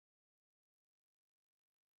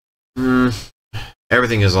Hmm,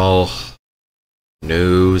 everything is all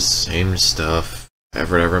new, same stuff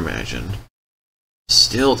ever imagined.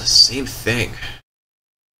 Still the same thing.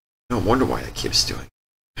 No wonder why that keeps doing.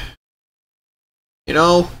 You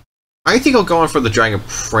know, I think I'll go on for the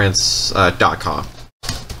DragonPrince.com.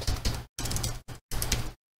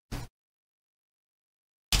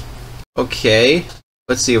 Okay,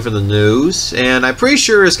 let's see for the news, and I'm pretty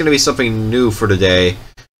sure it's going to be something new for today,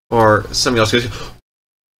 or something else.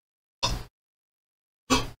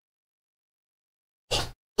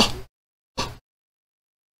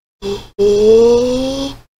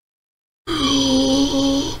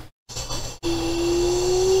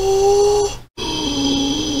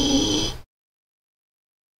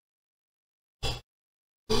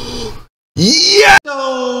 Yeah!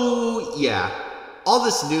 So, yeah. All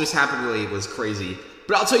this news happened really was crazy.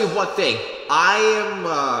 But I'll tell you one thing. I am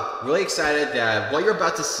really excited that what you're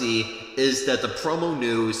about to see is that the promo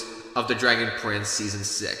news of The Dragon Prince Season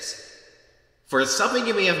 6. For something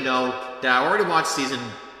you may have known, that I already watched Season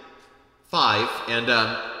 5, and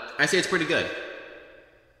I say it's pretty good.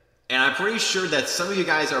 And I'm pretty sure that some of you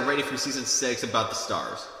guys are ready for Season 6 about the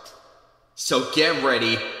stars. So get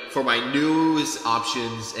ready for my news,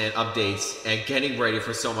 options, and updates, and getting ready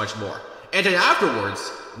for so much more. And then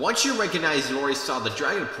afterwards, once you recognize you already saw the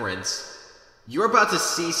Dragon Prince, you're about to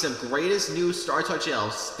see some greatest new Star Touch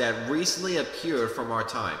elves that recently appeared from our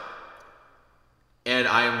time. And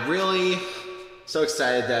I am really so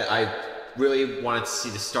excited that I really wanted to see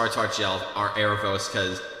the Star Touch elf, our Aaravos,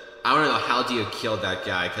 because I want to know how do you kill that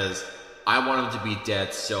guy, because I want him to be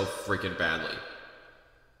dead so freaking badly.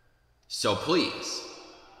 So please,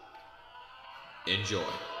 enjoy.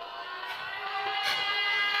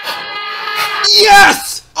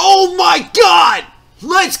 Yes! Oh my god!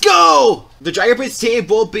 Let's go! The Dragon Prince team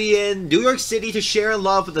will be in New York City to share and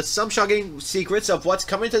love with some shocking secrets of what's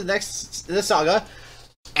coming to the next in the saga.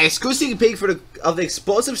 An exclusive peek of the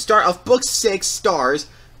explosive start of Book 6 stars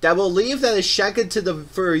that will leave that is shaken to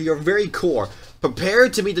for your very core. Prepare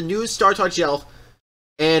to meet the new Star Touch elf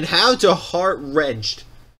and how to heart-wrenched.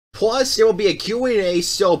 Plus, there will be a Q&A,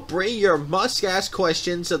 so bring your must-ask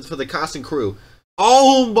questions for the cast and crew.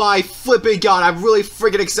 Oh my flipping god, I'm really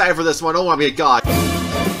freaking excited for this one. Oh my god.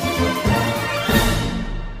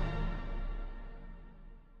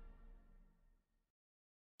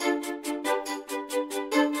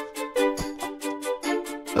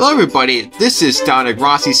 Hello everybody, this is Dominic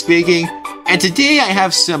Rossi speaking, and today I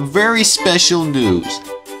have some very special news.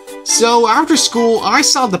 So, after school, I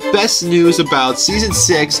saw the best news about Season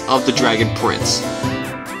 6 of The Dragon Prince.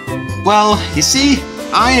 Well, you see,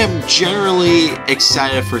 I am generally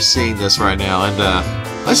excited for seeing this right now, and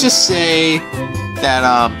let's just say that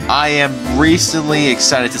I am recently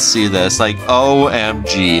excited to see this, like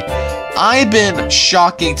OMG. I've been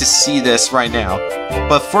shocking to see this right now,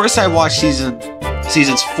 but first I watched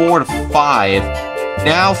seasons 4 to 5,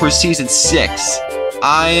 now for Season 6.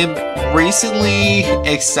 I'm recently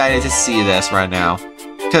excited to see this right now,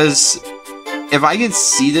 because if I could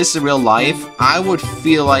see this in real life, I would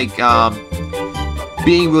feel like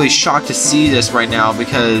being really shocked to see this right now,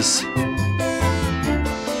 because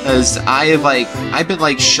I've been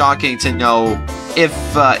like shocking to know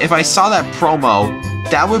if I saw that promo,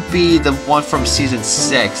 that would be the one from Season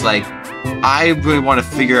 6. Like, I really want to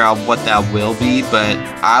figure out what that will be, but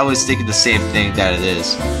I was thinking the same thing that it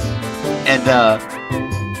is. And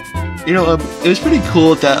you know, it was pretty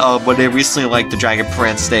cool that when they recently liked the Dragon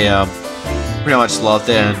Prince, they pretty much loved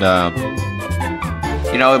it, and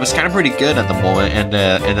you know, it was kind of pretty good at the moment. And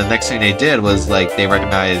the next thing they did was like they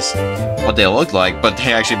recognized what they looked like, but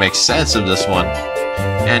they actually make sense of this one.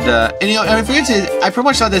 And you know, I pretty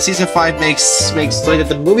much thought that Season 5 makes like that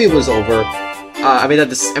the movie was over. I mean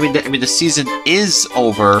the season is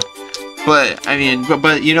over, but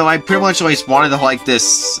but you know, I pretty much always wanted to like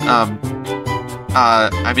this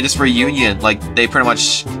this reunion. Like, they pretty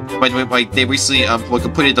much like they recently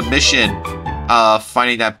completed the mission,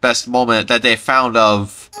 finding that best moment that they found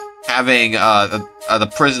of having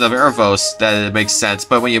the prison of Aaravos. That it makes sense,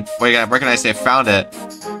 but when you recognize they found it,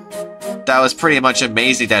 that was pretty much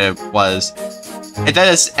amazing that it was. And then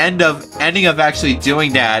this ending of actually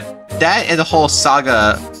doing that and the whole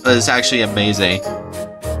saga was actually amazing.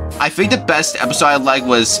 I think the best episode I liked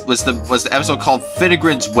was the episode called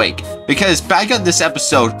Finnegrin's Wake, because back on this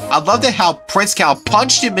episode, I loved it how Prince Cal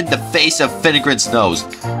punched him in the face of Finnegrin's nose.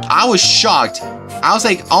 I was shocked. I was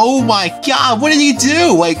like, oh my god, what did he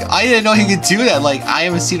do? Like, I didn't know he could do that. Like, I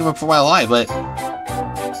haven't seen him before in my life, but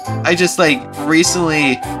I just like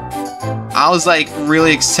recently, I was like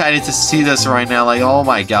really excited to see this right now. Like, oh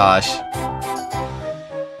my gosh.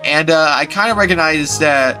 And I kind of recognized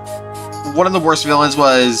that one of the worst villains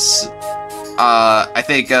was, I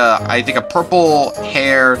think a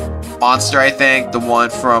purple-haired monster. I think the one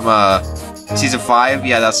from season 5.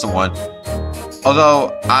 Yeah, that's the one.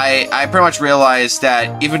 Although I pretty much realized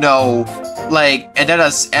that even though like and then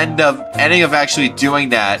us ending of actually doing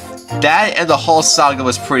that and the whole saga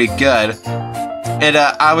was pretty good. And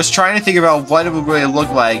I was trying to think about what it would really look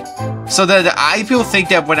like. So that people think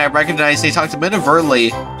that when I recognize they talked to me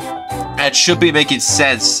inadvertently, it should be making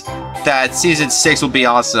sense that season 6 will be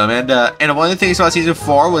awesome. And one of the things about season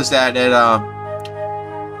 4 was that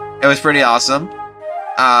it was pretty awesome.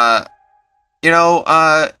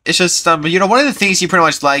 It's just one of the things you pretty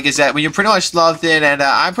much like is that when you pretty much loved it, and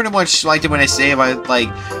I pretty much liked it when I say about like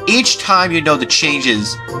each time the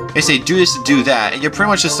changes, they say do this and do that, and you pretty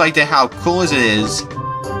much just liked it how cool as it is.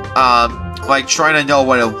 Like trying to know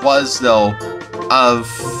what it was though,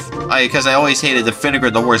 because I always hated the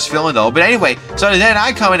Finnegan, the worst villain though. But anyway, so then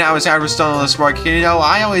I come and I was Aaravos on this mark.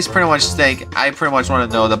 I always pretty much think I pretty much want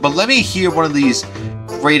to know that. But let me hear one of these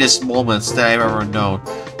greatest moments that I've ever known.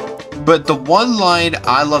 But the one line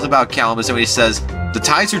I loved about Callum is when he says, "The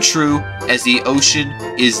tides are true as the ocean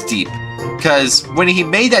is deep." Because when he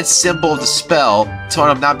made that symbol of the spell,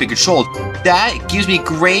 telling him not be controlled, that gives me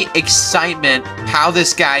great excitement how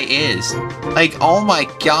this guy is. Like, oh my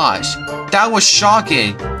gosh, that was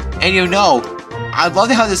shocking. And I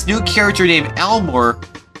love how this new character named Elmore,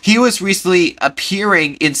 he was recently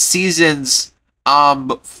appearing in season 6,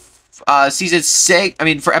 for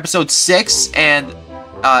episode 6 and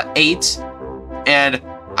 8, and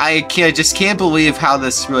I just can't believe how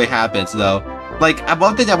this really happens though. Like, I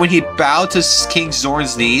love that when he bowed to King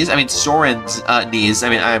Soren's knees, I would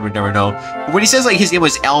never know. But when he says like his name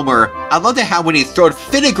was Elmer, I love that how when he threw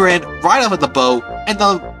Finnegan right off of the boat, and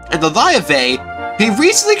the Liave, he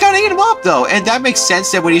recently kind of ate him up though, and that makes sense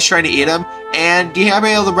that when he's trying to eat him, and you have to be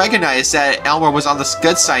able to recognize that Elmer was on the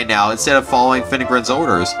good side now instead of following Finnegan's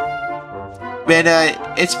orders. And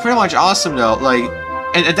it's pretty much awesome though, like.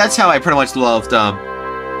 And that's how I pretty much loved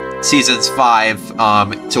seasons 5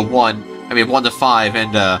 to 1. 1 to 5.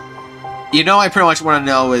 And I pretty much want to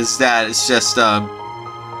know is that it's just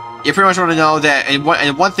you pretty much want to know that. And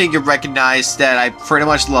one thing you recognize that I pretty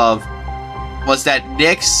much love was that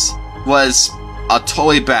Nyx was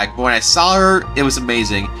totally back. But when I saw her, it was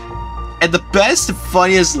amazing. And the best,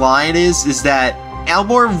 funniest line is that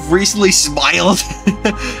Elmore recently smiled.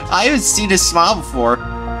 I haven't seen his smile before.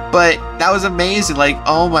 But that was amazing, like,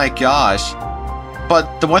 oh my gosh.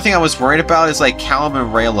 But the one thing I was worried about is, like, Callum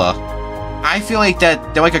and Rayla. I feel like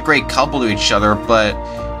that they're like a great couple to each other, but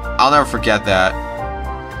I'll never forget that.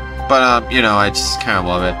 But, I just kind of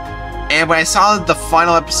love it. And when I saw the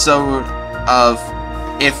final episode of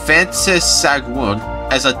Infantis Sagwun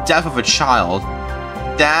as a death of a child,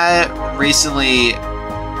 that recently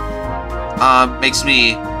makes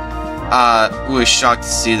me really shocked to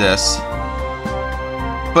see this.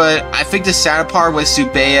 But I think the sad part was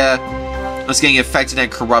Subaya was getting infected and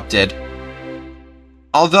corrupted.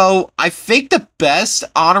 Although, I think the best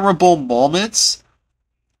honorable moments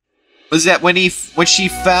was that when she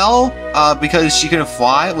fell, because she couldn't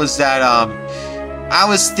fly, was that, I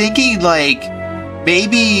was thinking, like,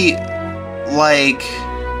 maybe, like,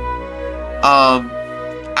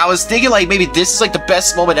 I was thinking, like, maybe this is, like, the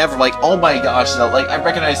best moment ever. Like, oh my gosh, no, like, I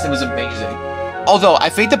recognized it was amazing. Although, I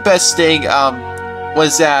think the best thing,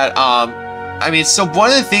 was that, so one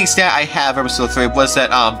of the things that I have episode 3 was that,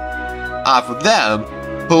 for them,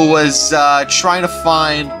 who was, trying to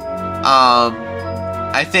find,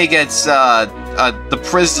 I think it's, the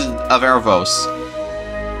prison of Aaravos.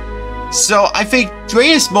 So, I think the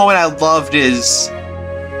greatest moment I loved is,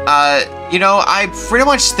 I pretty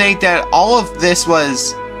much think that all of this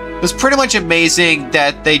was pretty much amazing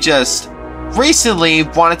that they just recently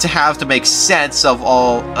wanted to make sense of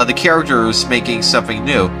all of the characters making something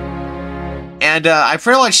new. And I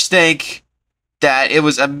pretty much think that it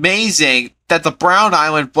was amazing that the Brown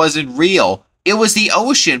Island wasn't real. It was the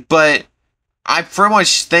ocean, but I pretty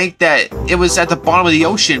much think that it was at the bottom of the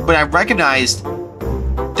ocean, but I recognized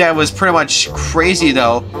that it was pretty much crazy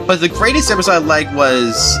though. But the greatest episode I liked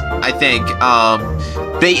was, I think,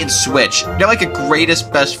 Bait and Switch. They're like the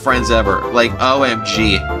greatest best friends ever. Like,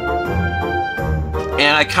 OMG.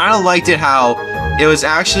 And I kind of liked it how it was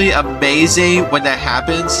actually amazing when that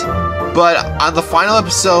happens. But on the final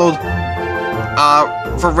episode,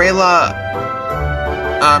 for Rayla,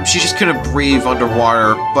 she just couldn't breathe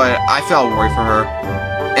underwater. But I felt worried for her.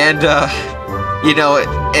 And,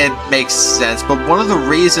 it makes sense. But one of the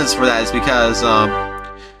reasons for that is because,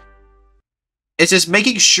 it's just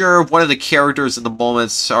making sure one of the characters in the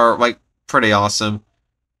moments are, like, pretty awesome.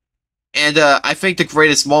 And I think the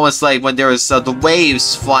greatest moments, like when there was the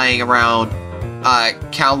waves flying around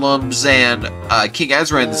Callum's and King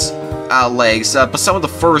Ezrin's legs. But some of the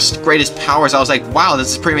first greatest powers, I was like, wow,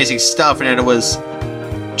 this is pretty amazing stuff. And then it was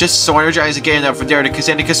just so energizing getting that from there, because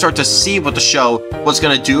then you can start to see what the show was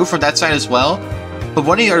going to do from that side as well. But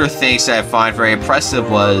one of the other things that I find very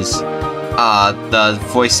impressive was the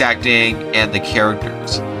voice acting and the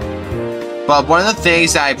characters. But one of the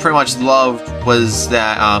things that I pretty much loved was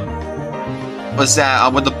that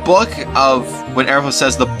when the book of when Aaravos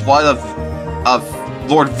says the blood of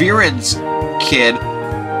Lord Viren's kid,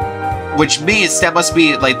 which means that must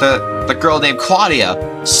be like the girl named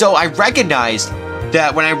Claudia. So I recognized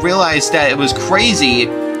that when I realized that it was crazy,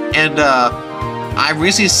 and I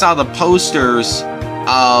recently saw the posters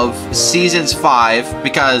of seasons 5,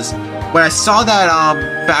 because when I saw that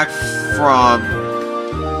back from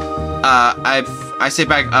I say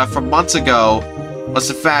back from months ago, was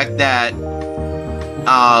the fact that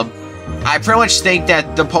I pretty much think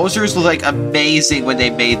that the posters look like amazing when they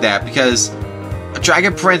made that, because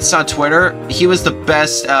Dragon Prince on Twitter, he was the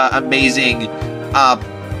best amazing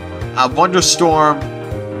Wonderstorm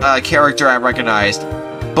character I recognized.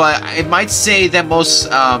 But I might say that most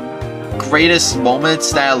greatest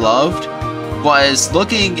moments that I loved was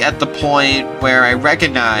looking at the point where I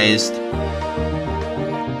recognized,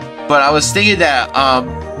 but I was thinking that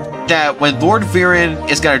that when Lord Viren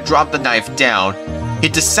is gonna drop the knife down, he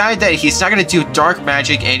decided that he's not gonna do dark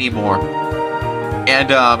magic anymore. And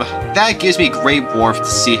that gives me great warmth to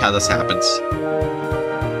see how this happens.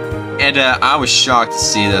 And I was shocked to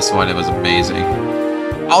see this one. It was amazing.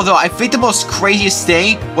 Although I think the most craziest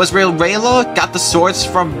thing was where Rayla got the swords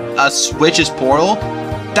from Switch's portal.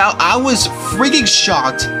 That I was freaking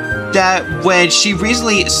shocked that when she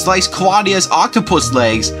recently sliced Claudia's octopus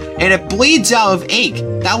legs and it bleeds out of ink.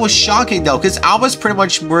 That was shocking though, because I was pretty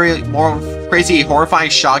much more crazy, horrifying,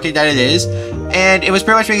 shocking that it is. And it was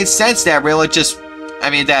pretty much making sense that Rayla just, I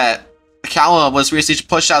mean, that Callum was recently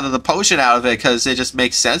pushed out of the potion out of it, because it just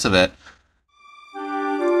makes sense of it.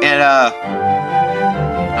 And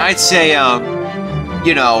I'd say,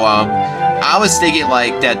 you know, I was thinking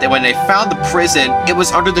like that when they found the prison, it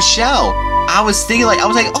was under the shell. I was thinking like,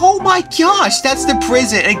 oh my gosh, that's the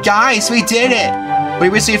prison. And guys, we did it. We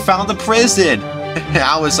recently found the prison.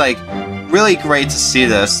 I was like, really great to see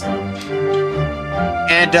this.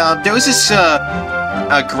 And there was this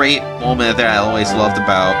a great moment that I always loved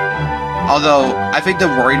about. Although I think the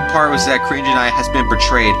worried part was that Krinjanai has been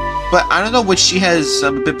betrayed. But I don't know what she has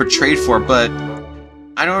been betrayed for, but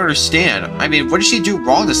I don't understand. I mean, what did she do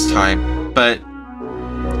wrong this time? But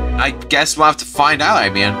I guess we'll have to find out, I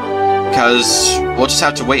mean. Because we'll just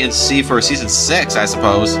have to wait and see for season 6, I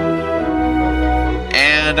suppose.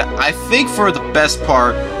 And I think for the best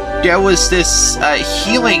part, there was this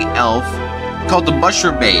healing elf called the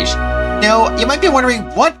Mushroom Mage. Now, you might be wondering,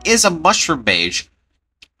 what is a Mushroom Mage?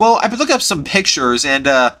 Well, I've been looking up some pictures, and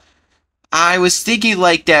I was thinking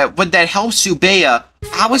like that when that helps Subea,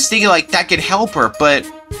 I was thinking like that could help her, but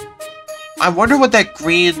I wonder what that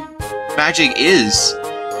green magic is.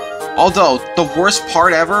 Although, the worst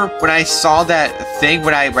part ever, when I saw that thing,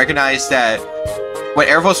 when I recognized that when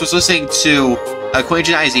Aaravos was listening to Queen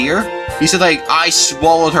Janai's ear, he said like, I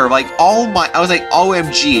swallowed her, like, oh my, I was like,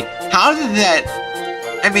 OMG, how did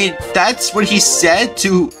that, I mean, that's what he said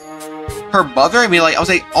to her mother? I mean, like, I was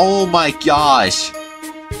like, oh my gosh.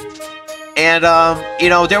 And, you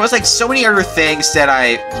know, there was like so many other things that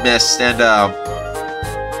I missed, and,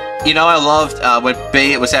 you know, I loved when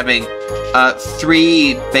Bait was having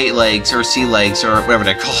 3 bait legs, or sea legs, or whatever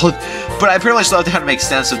they're called. But I pretty much loved how to make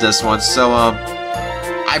sense of this one. So,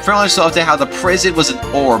 I pretty much loved how the prison was an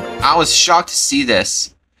orb. I was shocked to see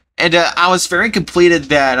this. And, I was very completed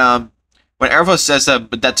that, when Aaravos says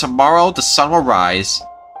that tomorrow the sun will rise,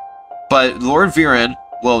 but Lord Viren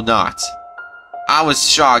will not. I was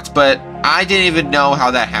shocked, but I didn't even know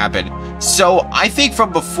how that happened. So, I think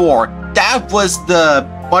from before, that was the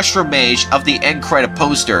Mushroom Mage of the end credit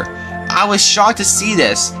poster. I was shocked to see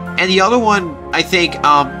this. And the other one, I think,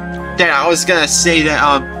 that I was gonna say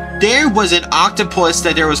that, there was an octopus,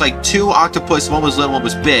 that there was like 2 octopus, one was little, one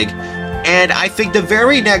was big. And I think the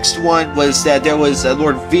very next one was that there was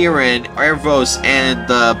Lord Viren, Aaravos, and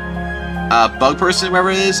the bug person,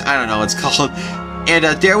 whatever it is. I don't know what it's called. And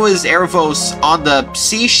there was Aaravos on the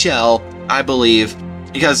seashell, I believe,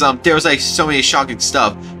 because there was like so many shocking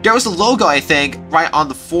stuff. There was a logo, I think, right on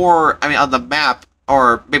the on the map,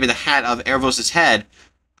 or maybe the hat of Aaravos' head.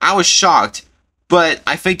 I was shocked. But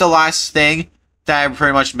I think the last thing that I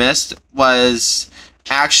pretty much missed was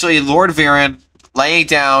actually Lord Viren laying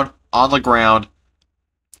down on the ground.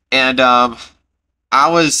 And I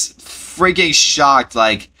was freaking shocked.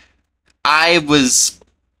 Like, I was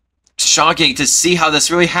shocking to see how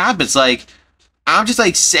this really happens. Like, I'm just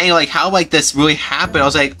like saying like how like this really happened. I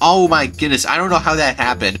was like, oh my goodness, I don't know how that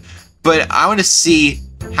happened, but I want to see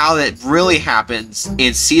how that really happens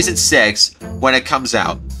in season 6 when it comes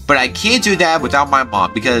out. But I can't do that without my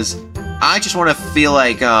mom, because I just want to feel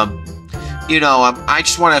like you know, I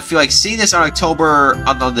just want to feel like seeing this on October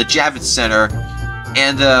on the Javits Center.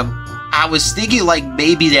 And I was thinking like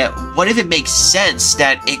maybe that what if it makes sense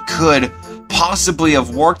that it could possibly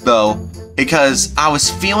have worked though, because I was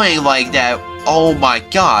feeling like that, oh my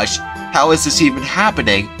gosh, how is this even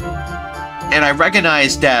happening? And I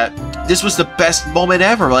recognized that this was the best moment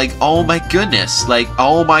ever. Like, oh my goodness, like,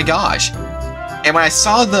 oh my gosh. And when I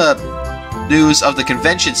saw the news of the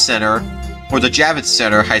convention center, or the Javits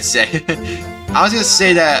Center, I'd say, I was gonna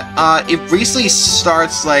say that it recently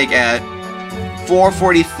starts like at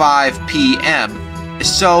 4:45 p.m.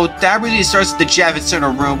 So that really starts at the Javits Center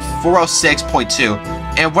room 406.2.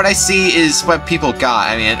 And what I see is what people got.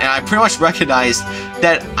 I mean, and I pretty much recognized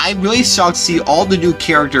that I'm really shocked to see all the new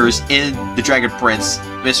characters in The Dragon Prince,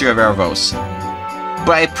 Mystery of Aaravos.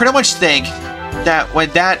 But I pretty much think that when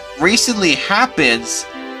that recently happens,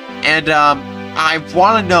 and I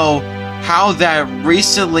want to know how that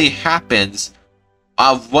recently happens,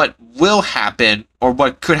 of what will happen, or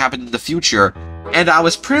what could happen in the future. And I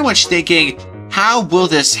was pretty much thinking, how will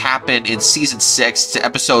this happen in Season 6 to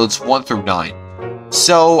Episodes 1 through 9?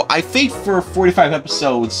 So, I think for 45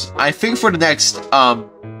 episodes, I think for the next,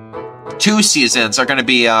 2 seasons are gonna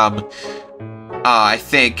be, I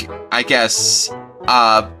think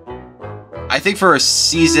for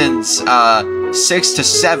seasons, 6 to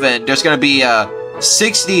 7, there's gonna be,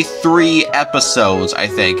 63 episodes, I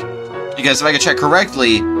think. Because if I can check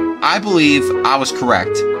correctly, I believe I was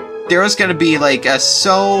correct. There was gonna be, like,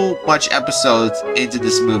 so much episodes into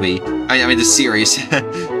this movie. I mean, this series.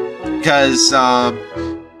 Because,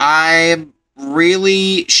 I'm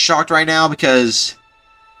really shocked right now because,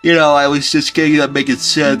 you know, I was just getting that making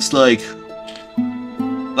sense, like,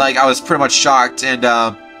 I was pretty much shocked, and,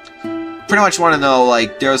 pretty much want to know,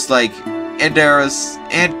 like, there's, like, there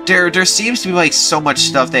seems to be, like, so much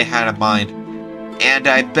stuff they had in mind. And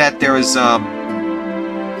I bet there was, so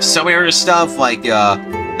many other stuff, like,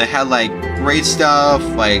 they had, like, great stuff,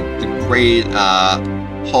 like, the great,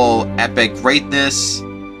 whole epic greatness.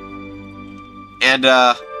 And,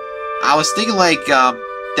 I was thinking, like,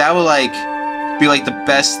 that would, like, be, like, the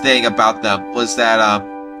best thing about them was that,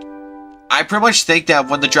 I pretty much think that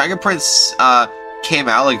when the Dragon Prince, came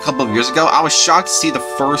out, like, a couple of years ago, I was shocked to see the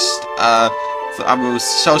first, I was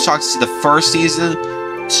so shocked to see the first season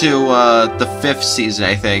to, the 5th season,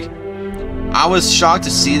 I think. I was shocked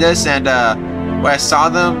to see this, and, when I saw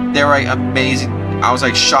them, they were, like, amazing. I was,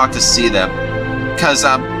 like, shocked to see them. Because,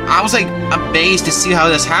 I was, like, amazed to see how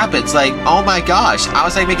this happens. Like, oh my gosh. I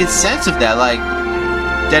was, like, making sense of that. Like,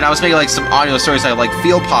 then I was making, like, some audio stories like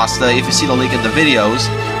Field Pasta, if you see the link in the videos.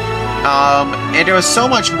 And there was so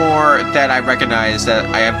much more that I recognized that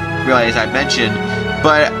I realized I mentioned,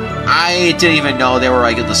 but I didn't even know they were,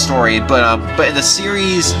 like, in the story. But in the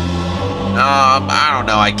series, I don't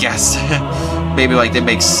know, I guess. Maybe, like, they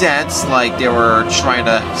make sense. Like, they were trying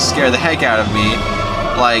to scare the heck out of me.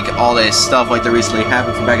 Like, all this stuff, like, that recently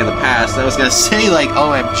happened from back in the past. I was gonna say, like,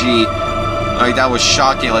 OMG. Like, that was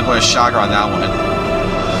shocking. Like, what a shocker on that one.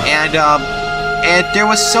 And there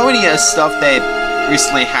was so many stuff that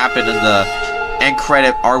recently happened in the end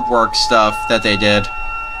credit artwork stuff that they did.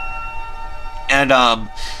 And,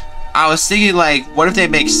 I was thinking, like, what if they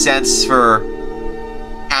make sense for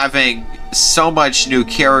having so much new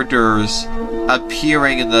characters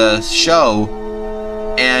appearing in the show?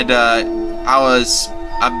 And, I was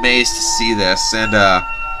amazed to see this, and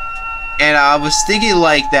I was thinking,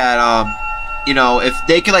 like, that, you know, if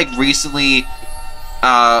they could, like, recently,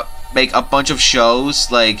 make a bunch of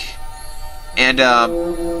shows, like, and,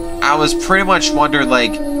 I was pretty much wondering,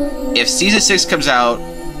 like, if Season 6 comes out,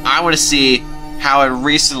 I want to see how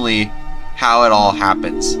it all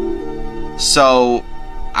happens. So,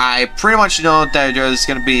 I pretty much know that there's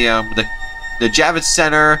gonna be, the Javits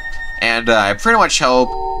Center, and, I pretty much hope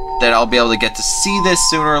that I'll be able to get to see this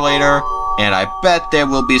sooner or later, and I bet there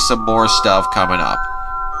will be some more stuff coming up.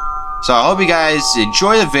 So I hope you guys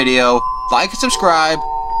enjoy the video, like and subscribe,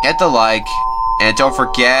 hit the like, and don't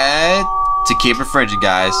forget to keep it fringing,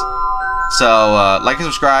 guys. So, like and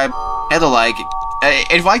subscribe, hit the like.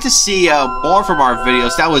 If you'd like to see more from our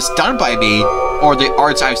videos that was done by me, or the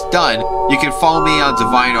arts I've done, you can follow me on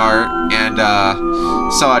Divine Art, and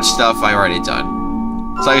so much stuff I've already done.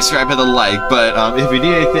 So I subscribe, hit the like, but if you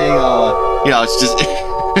need anything, you know, it's just,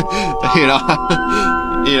 you know,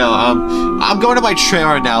 You know, I'm going to my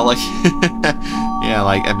trailer now. Like, yeah,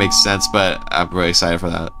 like it makes sense, but I'm really excited for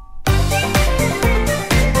that.